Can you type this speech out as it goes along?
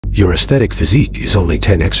Your aesthetic physique is only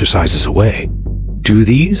 10 exercises away. Do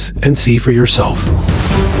these and see for yourself.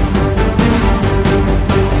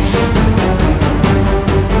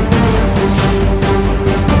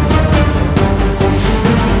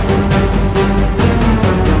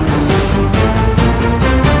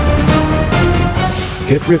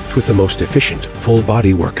 Get ripped with the most efficient full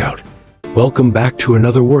body workout. Welcome back to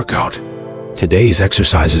another workout. Today's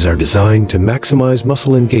exercises are designed to maximize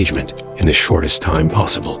muscle engagement in the shortest time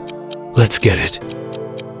possible. Let's get it.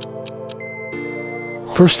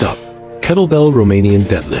 First up, Kettlebell Romanian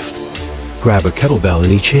Deadlift. Grab a kettlebell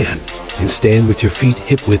in each hand and stand with your feet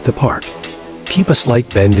hip-width apart. Keep a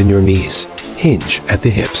slight bend in your knees, hinge at the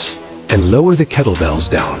hips, and lower the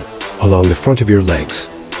kettlebells down along the front of your legs,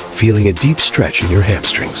 feeling a deep stretch in your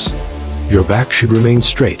hamstrings. Your back should remain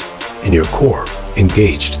straight and your core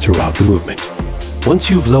engaged throughout the movement. Once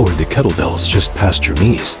you've lowered the kettlebells just past your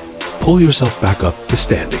knees, pull yourself back up to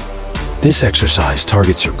standing. This exercise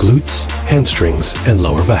targets your glutes, hamstrings, and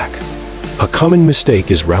lower back. A common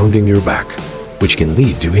mistake is rounding your back, which can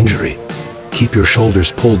lead to injury. Keep your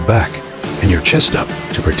shoulders pulled back and your chest up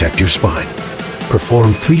to protect your spine.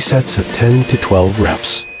 Perform 3 sets of 10 to 12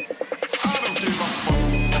 reps.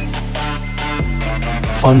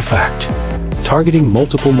 Fun fact: targeting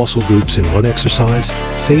multiple muscle groups in one exercise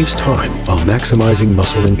saves time while maximizing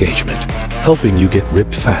muscle engagement, helping you get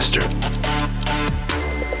ripped faster.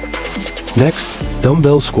 Next,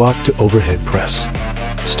 dumbbell squat to overhead press.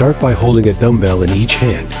 Start by holding a dumbbell in each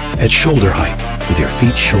hand at shoulder height with your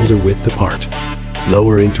feet shoulder width apart.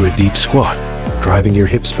 Lower into a deep squat, driving your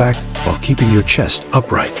hips back while keeping your chest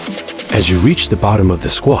upright. As you reach the bottom of the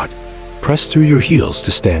squat, press through your heels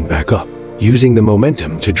to stand back up, using the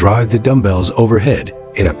momentum to drive the dumbbells overhead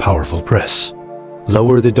in a powerful press.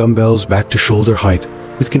 Lower the dumbbells back to shoulder height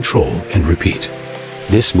with control and repeat.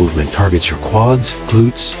 This movement targets your quads,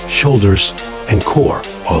 glutes, shoulders, and core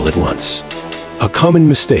all at once. A common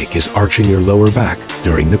mistake is arching your lower back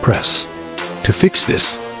during the press. To fix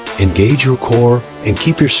this, engage your core and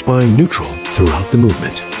keep your spine neutral throughout the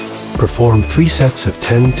movement. Perform 3 sets of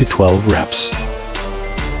 10 to 12 reps.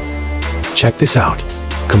 Check this out.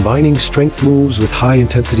 Combining strength moves with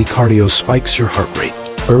high-intensity cardio spikes your heart rate,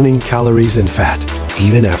 burning calories and fat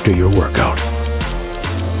even after your workout.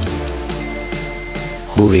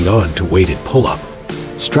 Moving on to weighted pull-up.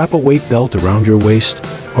 Strap a weight belt around your waist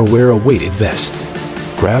or wear a weighted vest.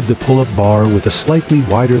 Grab the pull-up bar with a slightly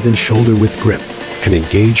wider than shoulder-width grip and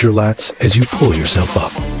engage your lats as you pull yourself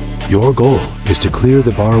up. Your goal is to clear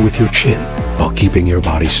the bar with your chin while keeping your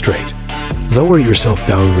body straight. Lower yourself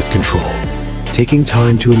down with control, taking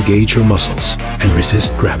time to engage your muscles and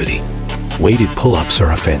resist gravity. Weighted pull-ups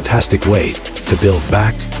are a fantastic way to build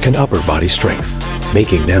back and upper body strength,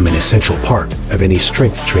 making them an essential part of any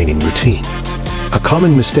strength training routine. A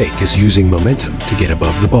common mistake is using momentum to get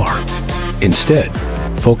above the bar. Instead,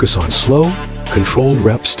 focus on slow, controlled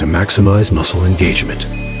reps to maximize muscle engagement.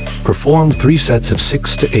 Perform 3 sets of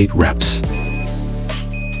 6 to 8 reps.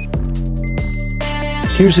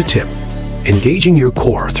 Here's a tip. Engaging your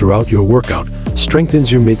core throughout your workout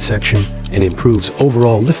strengthens your midsection and improves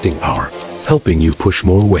overall lifting power, helping you push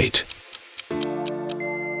more weight.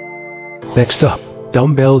 Next up,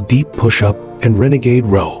 dumbbell deep push-up and Renegade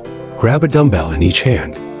row. Grab a dumbbell in each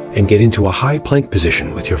hand and get into a high plank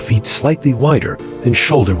position with your feet slightly wider than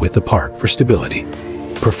shoulder width apart for stability.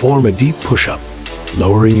 Perform a deep push-up,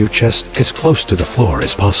 lowering your chest as close to the floor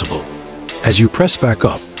as possible. As you press back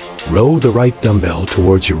up, row the right dumbbell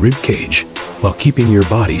towards your rib cage while keeping your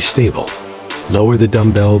body stable. Lower the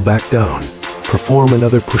dumbbell back down, perform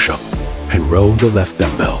another push-up, and row the left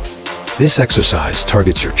dumbbell. This exercise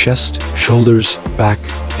targets your chest, shoulders, back,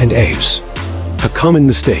 and abs. A common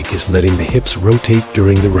mistake is letting the hips rotate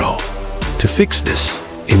during the row. To fix this,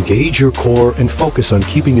 engage your core and focus on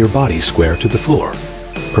keeping your body square to the floor.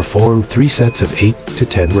 Perform 3 sets of 8 to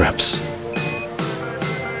 10 reps.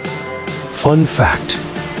 Fun fact: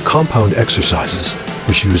 compound exercises,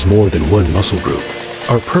 which use more than one muscle group,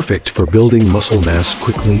 are perfect for building muscle mass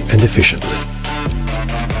quickly and efficiently.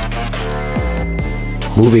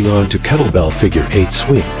 Moving on to kettlebell figure 8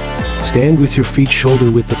 swing. Stand with your feet shoulder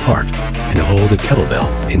width apart and hold a kettlebell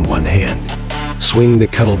in one hand. Swing the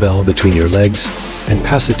kettlebell between your legs and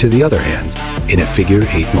pass it to the other hand in a figure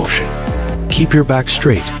 8 motion. Keep your back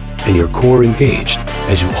straight and your core engaged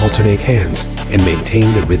as you alternate hands and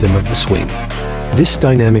maintain the rhythm of the swing. This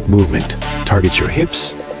dynamic movement targets your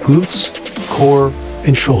hips, glutes, core,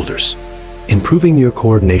 and shoulders, improving your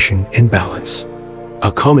coordination and balance.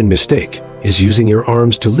 A common mistake is using your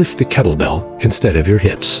arms to lift the kettlebell instead of your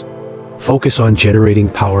hips. Focus on generating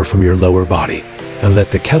power from your lower body and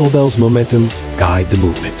let the kettlebell's momentum guide the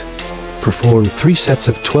movement. Perform 3 sets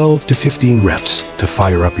of 12 to 15 reps to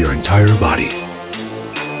fire up your entire body.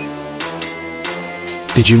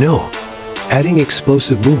 Did you know? Adding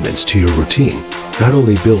explosive movements to your routine not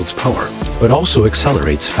only builds power, but also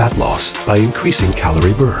accelerates fat loss by increasing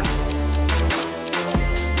calorie burn.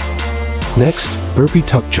 Next, burpee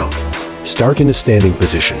tuck jump. Start in a standing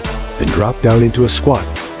position, then drop down into a squat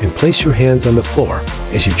and place your hands on the floor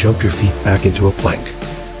as you jump your feet back into a plank.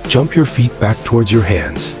 Jump your feet back towards your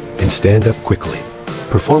hands and stand up quickly,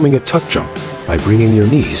 performing a tuck jump by bringing your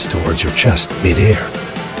knees towards your chest mid-air.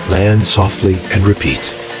 Land softly and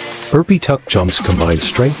repeat. Burpee tuck jumps combine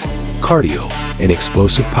strength, cardio, and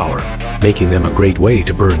explosive power, making them a great way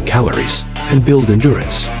to burn calories and build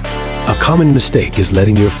endurance. A common mistake is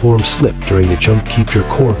letting your form slip during the jump. Keep your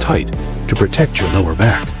core tight to protect your lower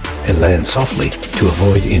back and land softly to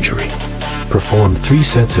avoid injury. Perform 3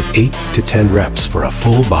 sets of 8 to 10 reps for a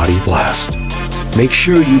full body blast. Make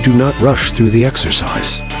sure you do not rush through the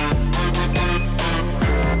exercise.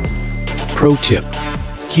 Pro tip: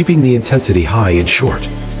 keeping the intensity high and short,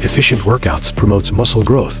 efficient workouts promotes muscle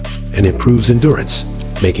growth and improves endurance,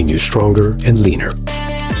 making you stronger and leaner.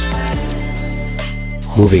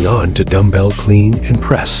 Moving on to dumbbell clean and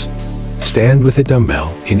press. Stand with a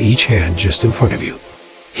dumbbell in each hand just in front of you.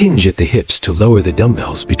 Hinge at the hips to lower the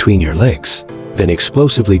dumbbells between your legs, then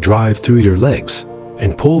explosively drive through your legs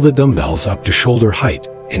and pull the dumbbells up to shoulder height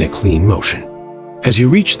in a clean motion. As you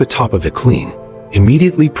reach the top of the clean,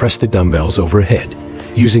 immediately press the dumbbells overhead,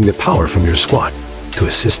 using the power from your squat to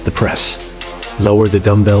assist the press. Lower the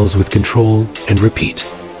dumbbells with control and repeat.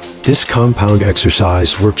 This compound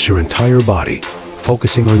exercise works your entire body,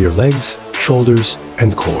 focusing on your legs, shoulders,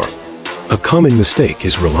 and core. A common mistake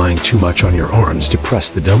is relying too much on your arms to press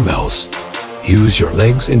the dumbbells. Use your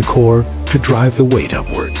legs and core to drive the weight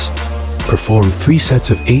upwards. Perform 3 sets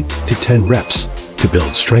of 8 to 10 reps to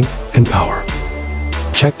build strength and power.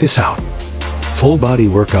 Check this out. Full body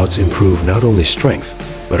workouts improve not only strength,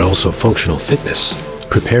 but also functional fitness,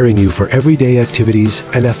 preparing you for everyday activities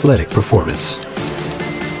and athletic performance.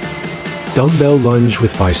 Dumbbell lunge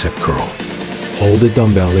with bicep curl. Hold a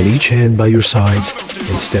dumbbell in each hand by your sides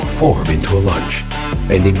and step forward into a lunge,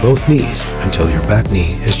 bending both knees until your back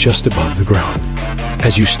knee is just above the ground.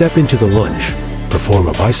 As you step into the lunge, perform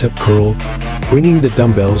a bicep curl, bringing the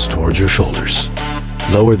dumbbells towards your shoulders.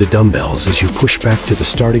 Lower the dumbbells as you push back to the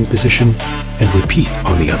starting position and repeat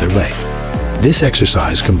on the other leg. This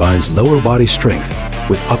exercise combines lower body strength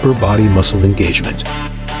with upper body muscle engagement,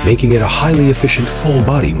 making it a highly efficient full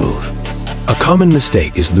body move. A common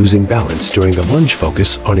mistake is losing balance during the lunge.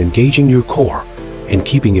 Focus on engaging your core and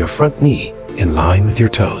keeping your front knee in line with your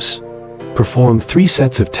toes. Perform 3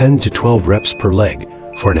 sets of 10 to 12 reps per leg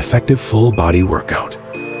for an effective full body workout.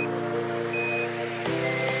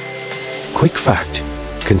 Quick fact: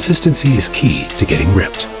 consistency is key to getting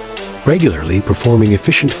ripped. Regularly performing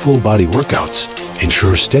efficient full body workouts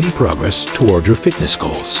ensures steady progress toward your fitness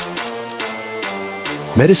goals.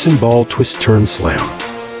 Medicine ball twist turn slam.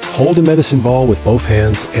 Hold a medicine ball with both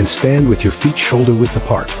hands and stand with your feet shoulder width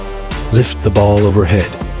apart. Lift the ball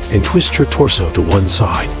overhead and twist your torso to one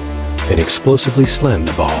side, and explosively slam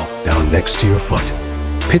the ball down next to your foot.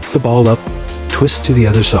 Pick the ball up, twist to the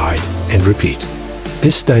other side, and repeat.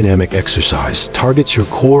 This dynamic exercise targets your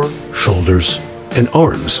core, shoulders, and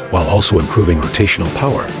arms while also improving rotational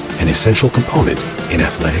power, an essential component in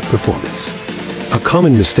athletic performance. A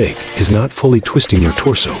common mistake is not fully twisting your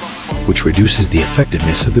torso, which reduces the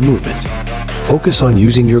effectiveness of the movement. Focus on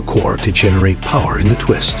using your core to generate power in the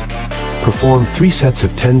twist. Perform 3 sets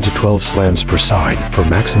of 10 to 12 slams per side for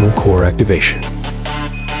maximum core activation.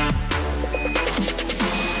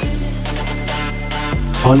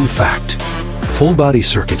 Fun fact: full body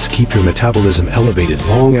circuits keep your metabolism elevated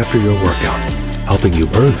long after your workout, helping you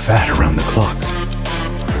burn fat around the clock.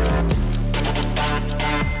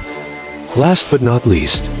 Last but not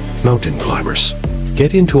least, mountain climbers.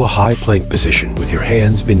 Get into a high plank position with your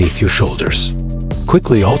hands beneath your shoulders.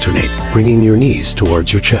 Quickly alternate, bringing your knees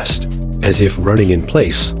towards your chest, as if running in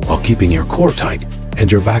place while keeping your core tight and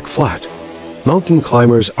your back flat. Mountain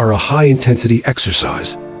climbers are a high-intensity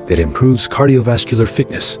exercise that improves cardiovascular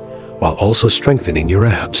fitness while also strengthening your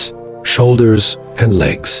abs, shoulders, and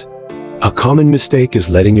legs. A common mistake is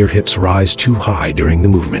letting your hips rise too high during the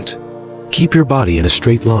movement. Keep your body in a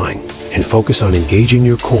straight line and focus on engaging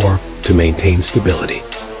your core to maintain stability.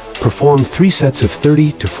 Perform 3 sets of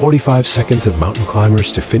 30 to 45 seconds of mountain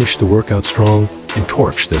climbers to finish the workout strong and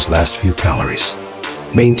torch those last few calories.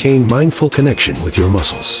 Maintain mindful connection with your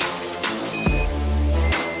muscles.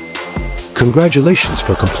 Congratulations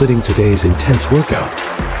for completing today's intense workout.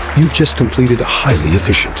 You've just completed a highly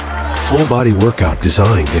efficient, full-body workout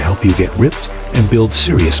designed to help you get ripped and build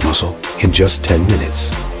serious muscle in just 10 minutes.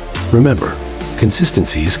 Remember,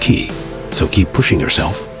 consistency is key, so keep pushing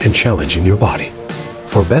yourself and challenging your body.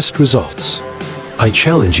 For best results, I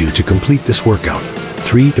challenge you to complete this workout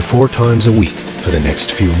 3 to 4 times a week for the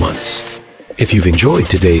next few months. If you've enjoyed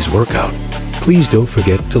today's workout, please don't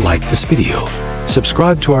forget to like this video,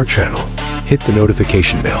 subscribe to our channel, hit the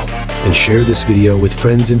notification bell, and share this video with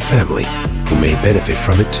friends and family who may benefit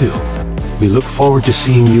from it too. We look forward to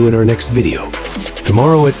seeing you in our next video,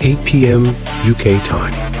 tomorrow at 8 p.m. UK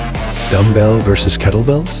time. Dumbbell versus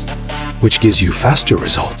kettlebells? Which gives you faster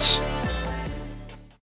results?